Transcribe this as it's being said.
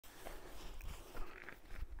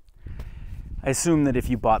I assume that if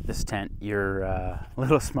you bought this tent, you're a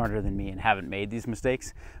little smarter than me and haven't made these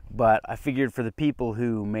mistakes, but I figured for the people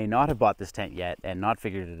who may not have bought this tent yet and not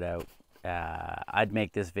figured it out, I'd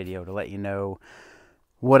make this video to let you know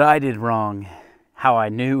what I did wrong, how I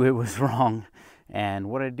knew it was wrong,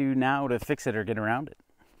 and what I do now to fix it or get around it.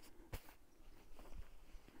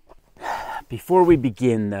 Before we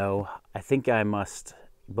begin though, I think I must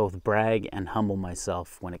both brag and humble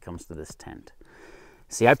myself when it comes to this tent.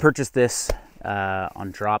 See, I purchased this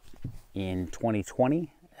on drop in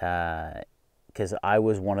 2020 because I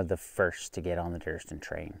was one of the first to get on the Durston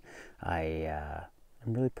train. I'm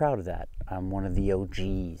really proud of that. I'm one of the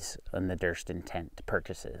OGs on the Durston tent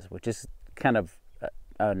purchases, which is kind of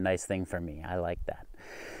a nice thing for me. I like that.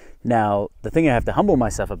 Now, the thing I have to humble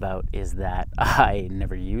myself about is that I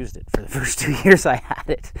never used it. For the first 2 years I had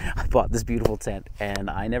it, I bought this beautiful tent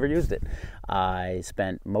and I never used it. I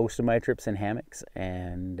spent most of my trips in hammocks,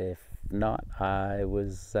 and if not, I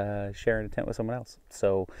was sharing a tent with someone else.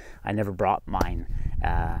 So I never brought mine,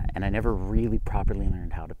 and I never really properly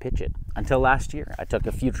learned how to pitch it until last year. I took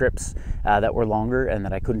a few trips that were longer and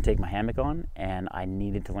that I couldn't take my hammock on, and I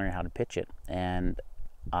needed to learn how to pitch it. And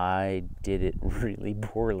I did it really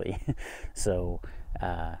poorly. So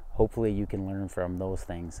hopefully you can learn from those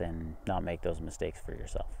things and not make those mistakes for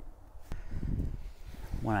yourself.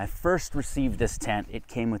 When I first received this tent, it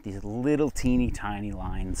came with these little teeny tiny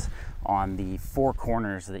lines on the four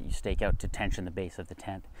corners that you stake out to tension the base of the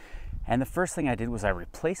tent. And the first thing I did was I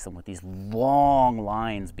replaced them with these long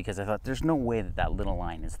lines because I thought there's no way that that little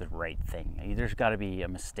line is the right thing. There's got to be a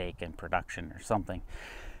mistake in production or something.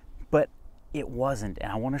 But it wasn't,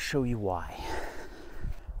 and I want to show you why.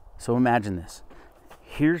 So imagine this.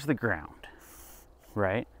 Here's the ground,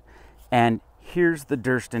 right? And here's the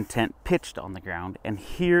Durston tent pitched on the ground, and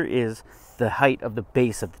here is the height of the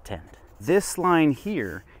base of the tent. This line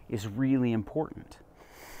here is really important.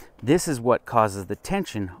 This is what causes the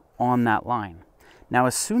tension on that line. Now,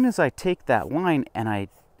 as soon as I take that line and I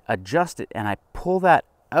adjust it and I pull that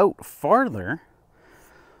out farther,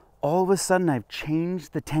 all of a sudden I've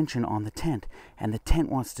changed the tension on the tent, and the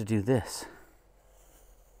tent wants to do this.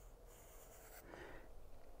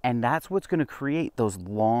 And that's what's going to create those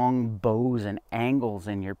long bows and angles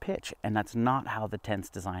in your pitch, and that's not how the tent's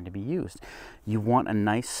designed to be used. You want a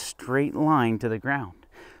nice straight line to the ground.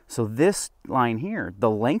 So this line here,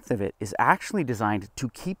 the length of it, is actually designed to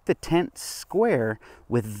keep the tent square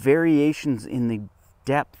with variations in the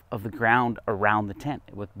depth of the ground around the tent,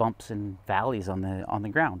 with bumps and valleys on the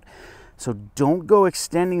ground. So don't go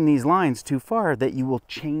extending these lines too far that you will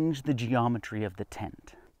change the geometry of the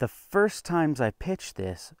tent. The first times I pitched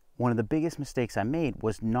this, one of the biggest mistakes I made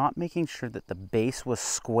was not making sure that the base was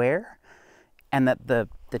square and that the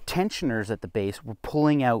tensioners at the base were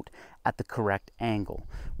pulling out at the correct angle.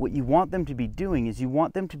 What you want them to be doing is you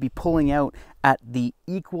want them to be pulling out at the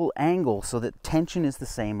equal angle so that tension is the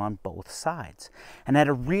same on both sides. And I had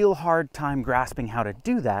a real hard time grasping how to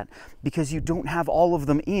do that because you don't have all of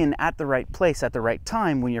them in at the right place at the right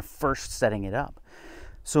time when you're first setting it up.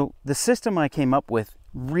 So the system I came up with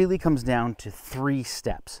really comes down to 3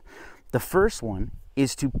 steps. The first one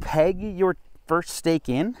is to peg your first stake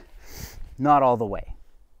in, not all the way,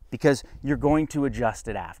 because you're going to adjust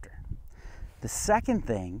it after. The second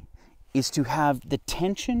thing is to have the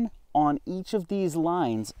tension on each of these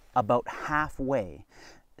lines about halfway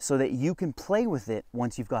so that you can play with it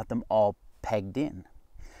once you've got them all pegged in.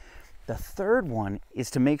 The third one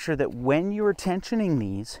is to make sure that when you're tensioning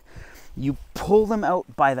these, you pull them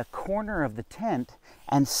out by the corner of the tent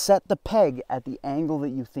and set the peg at the angle that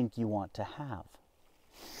you think you want to have.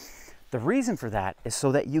 The reason for that is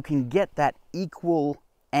so that you can get that equal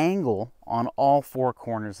angle on all 4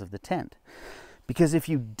 corners of the tent. Because if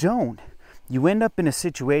you don't, you end up in a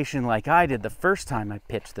situation like I did the first time I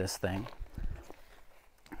pitched this thing.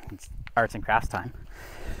 It's arts and crafts time.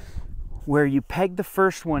 Where you peg the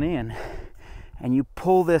first one in and you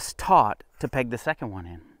pull this taut to peg the second one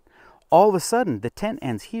in. All of a sudden, the tent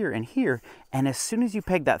ends here and here, and as soon as you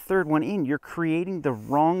peg that third one in, you're creating the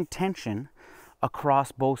wrong tension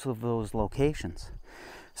across both of those locations.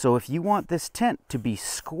 So if you want this tent to be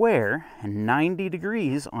square and 90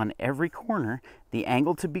 degrees on every corner, the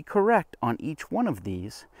angle to be correct on each one of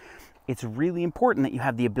these, it's really important that you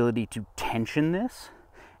have the ability to tension this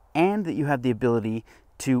and that you have the ability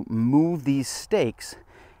to move these stakes.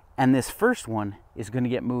 And this first one is going to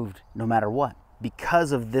get moved no matter what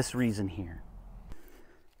because of this reason here.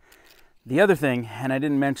 The other thing, and I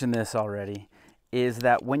didn't mention this already, is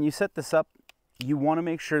that when you set this up, you want to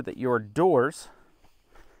make sure that your doors,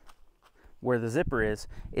 where the zipper is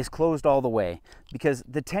closed all the way, because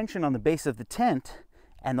the tension on the base of the tent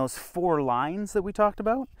And those 4 lines that we talked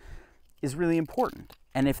about is really important.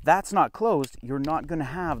 And if that's not closed, you're not going to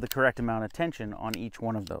have the correct amount of tension on each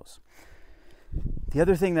one of those. The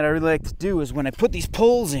other thing that I really like to do is when I put these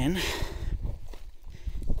poles in,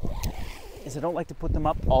 is I don't like to put them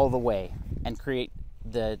up all the way and create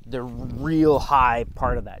the real high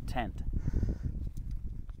part of that tent.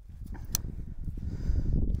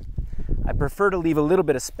 I prefer to leave a little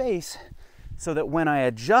bit of space so that when I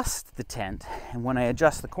adjust the tent and when I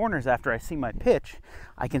adjust the corners after I see my pitch,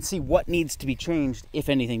 I can see what needs to be changed, if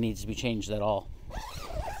anything needs to be changed at all.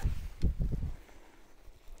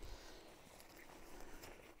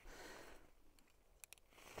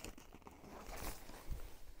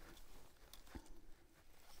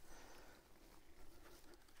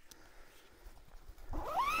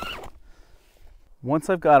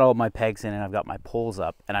 Once I've got all my pegs in and I've got my poles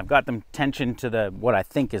up and I've got them tensioned to what I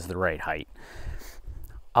think is the right height,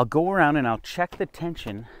 I'll go around and I'll check the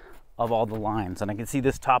tension of all the lines. And I can see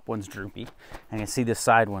this top one's droopy, and I can see this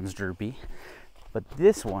side one's droopy. But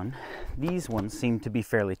these ones seem to be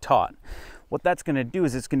fairly taut. What that's going to do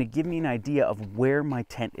is it's going to give me an idea of where my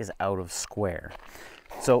tent is out of square.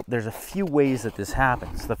 So there's a few ways that this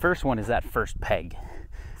happens. The first one is that first peg.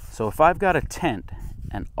 So if I've got a tent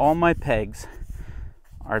and all my pegs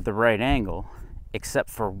are the right angle, except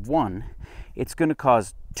for one, it's going to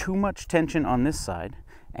cause too much tension on this side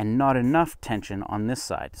and not enough tension on this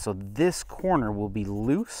side. So this corner will be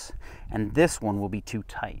loose and this one will be too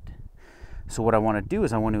tight. So what I want to do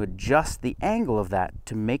is I want to adjust the angle of that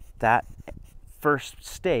to make that first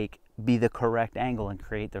stake be the correct angle and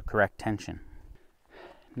create the correct tension.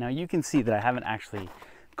 Now you can see that I haven't actually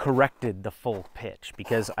corrected the full pitch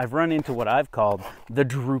because I've run into what I've called the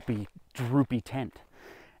droopy tent.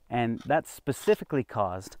 And that's specifically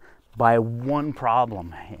caused by one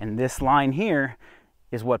problem. And this line here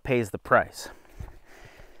is what pays the price.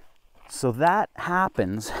 So that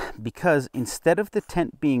happens because instead of the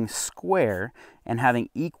tent being square and having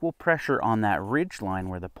equal pressure on that ridge line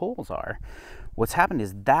where the poles are, what's happened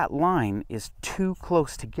is that line is too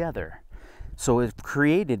close together. So it's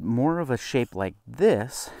created more of a shape like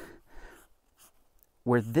this,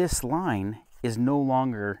 where this line is no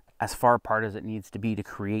longer as far apart as it needs to be to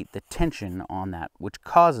create the tension on that, which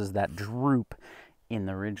causes that droop in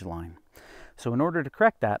the ridge line. So in order to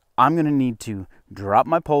correct that, I'm going to need to drop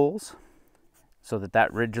my poles so that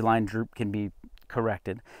that ridge line droop can be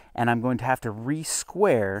corrected, and I'm going to have to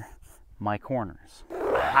re-square my corners.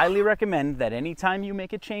 I highly recommend that anytime you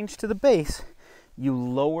make a change to the base, you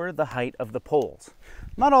lower the height of the poles.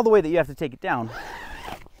 Not all the way that you have to take it down,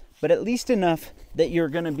 but at least enough that you're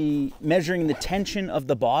going to be measuring the tension of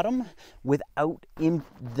the bottom without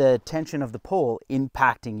the tension of the pole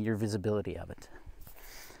impacting your visibility of it.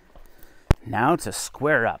 Now to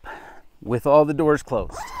square up with all the doors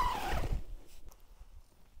closed.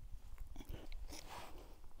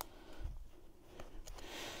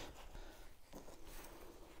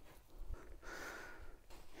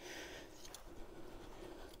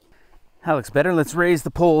 That looks better. Let's raise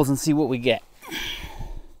the poles and see what we get.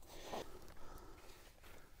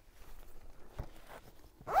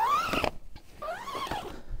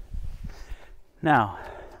 Now,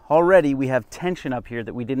 already we have tension up here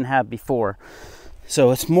that we didn't have before. So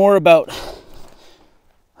it's more about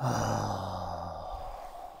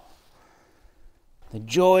the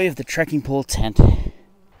joy of the trekking pole tent.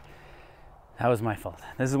 That was my fault.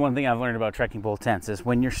 This is one thing I've learned about trekking pole tents is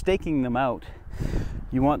when you're staking them out,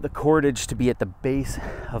 you want the cordage to be at the base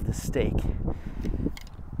of the stake.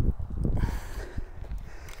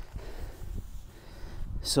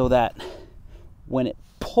 So that when it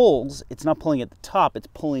pulls, it's not pulling at the top, it's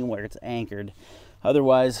pulling where it's anchored.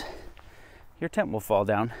 Otherwise, your tent will fall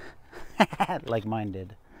down like mine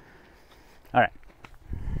did. All right.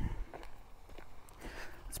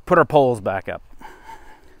 Let's put our poles back up.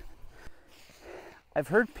 I've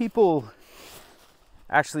heard people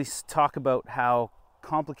actually talk about how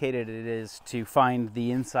complicated it is to find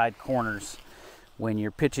the inside corners when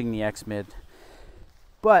you're pitching the X-Mid.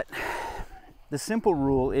 But the simple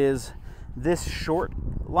rule is this short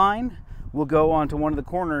line will go onto one of the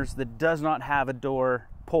corners that does not have a door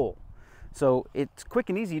pole. So it's quick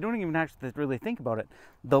and easy. You don't even have to really think about it.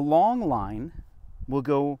 The long line will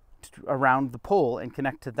go around the pole and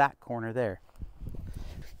connect to that corner there.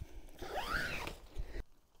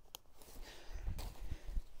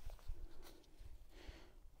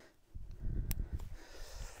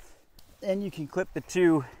 Then you can clip the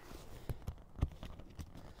two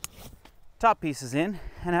top pieces in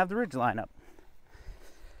and have the ridge line up.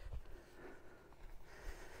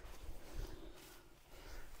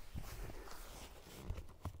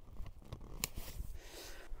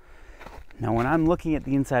 Now when I'm looking at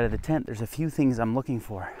the inside of the tent, there's a few things I'm looking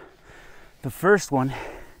for. The first one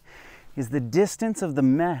is the distance of the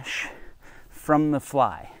mesh from the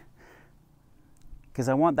fly, because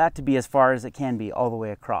I want that to be as far as it can be all the way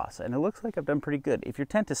across. And it looks like I've done pretty good. If your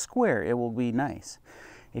tent is square, it will be nice.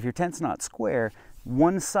 If your tent's not square,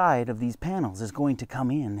 one side of these panels is going to come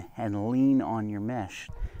in and lean on your mesh.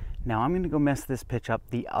 Now I'm going to go mess this pitch up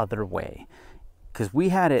the other way, because we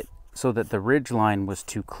had it so that the ridge line was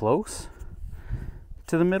too close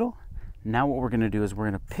to the middle. Now what we're going to do is we're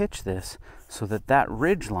going to pitch this so that that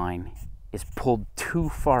ridge line is pulled too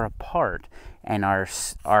far apart, and our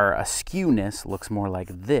askewness looks more like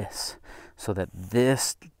this, so that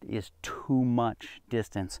this is too much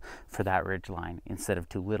distance for that ridge line instead of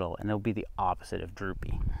too little, and it'll be the opposite of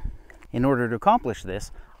droopy. In order to accomplish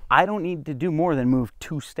this, I don't need to do more than move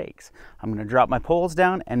 2 stakes. I'm going to drop my poles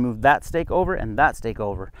down and move that stake over and that stake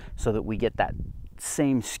over so that we get that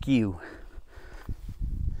same skew.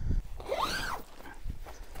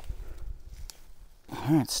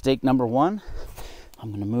 All right, stake number 1, I'm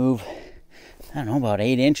going to move, I don't know, about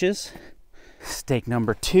 8 inches. Stake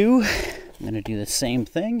number 2, I'm going to do the same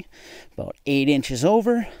thing, about 8 inches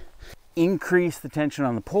over. Increase the tension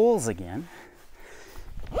on the poles again.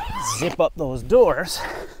 Zip up those doors.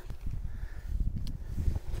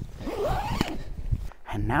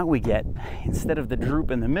 And now we get, instead of the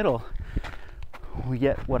droop in the middle, we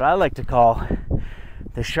get what I like to call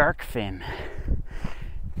the shark fin.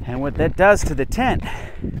 And what that does to the tent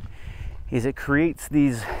is it creates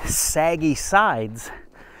these saggy sides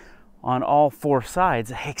on all 4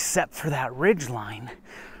 sides, except for that ridge line,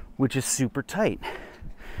 which is super tight.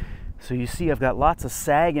 So you see I've got lots of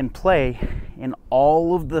sag and play in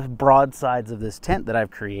all of the broad sides of this tent that I've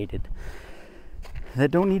created that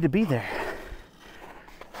don't need to be there.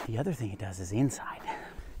 The other thing it does is inside.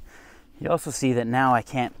 You also see that now I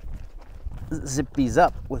can't zip these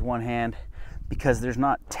up with one hand because there's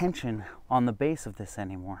not tension on the base of this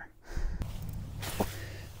anymore.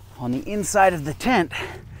 On the inside of the tent,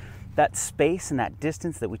 that space and that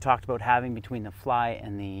distance that we talked about having between the fly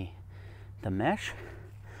and the mesh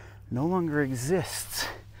no longer exists.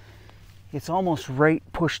 It's almost right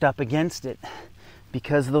pushed up against it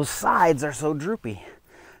because those sides are so droopy.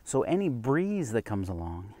 So any breeze that comes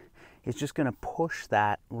along is just going to push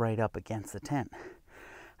that right up against the tent.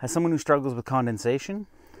 As someone who struggles with condensation,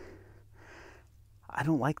 I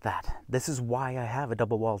don't like that. This is why I have a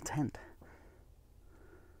double-walled tent.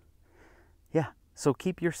 Yeah, so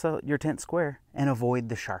keep your tent square and avoid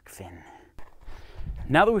the shark fin.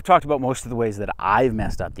 Now that we've talked about most of the ways that I've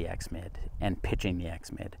messed up the X-Mid and pitching the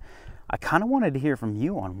X-Mid, I kind of wanted to hear from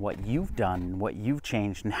you on what you've done, what you've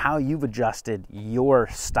changed, and how you've adjusted your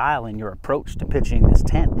style and your approach to pitching this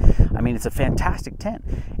tent. I mean, it's a fantastic tent,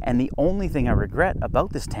 and the only thing I regret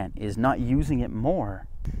about this tent is not using it more.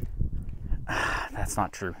 That's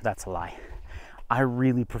not true. That's a lie. I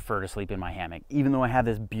really prefer to sleep in my hammock. Even though I have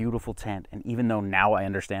this beautiful tent, and even though now I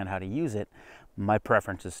understand how to use it, my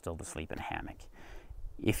preference is still to sleep in a hammock.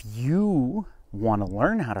 If you want to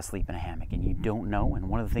learn how to sleep in a hammock and you don't know, and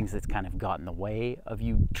one of the things that's kind of got in the way of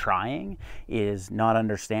you trying is not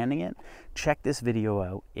understanding it, check this video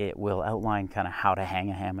out. It will outline kind of how to hang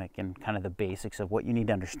a hammock and kind of the basics of what you need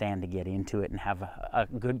to understand to get into it and have a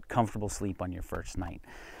good, comfortable sleep on your first night.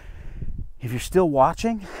 If you're still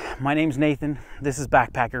watching, my name's Nathan. This is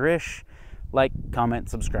Backpacker-ish. Like, comment,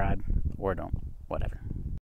 subscribe, or don't. Whatever.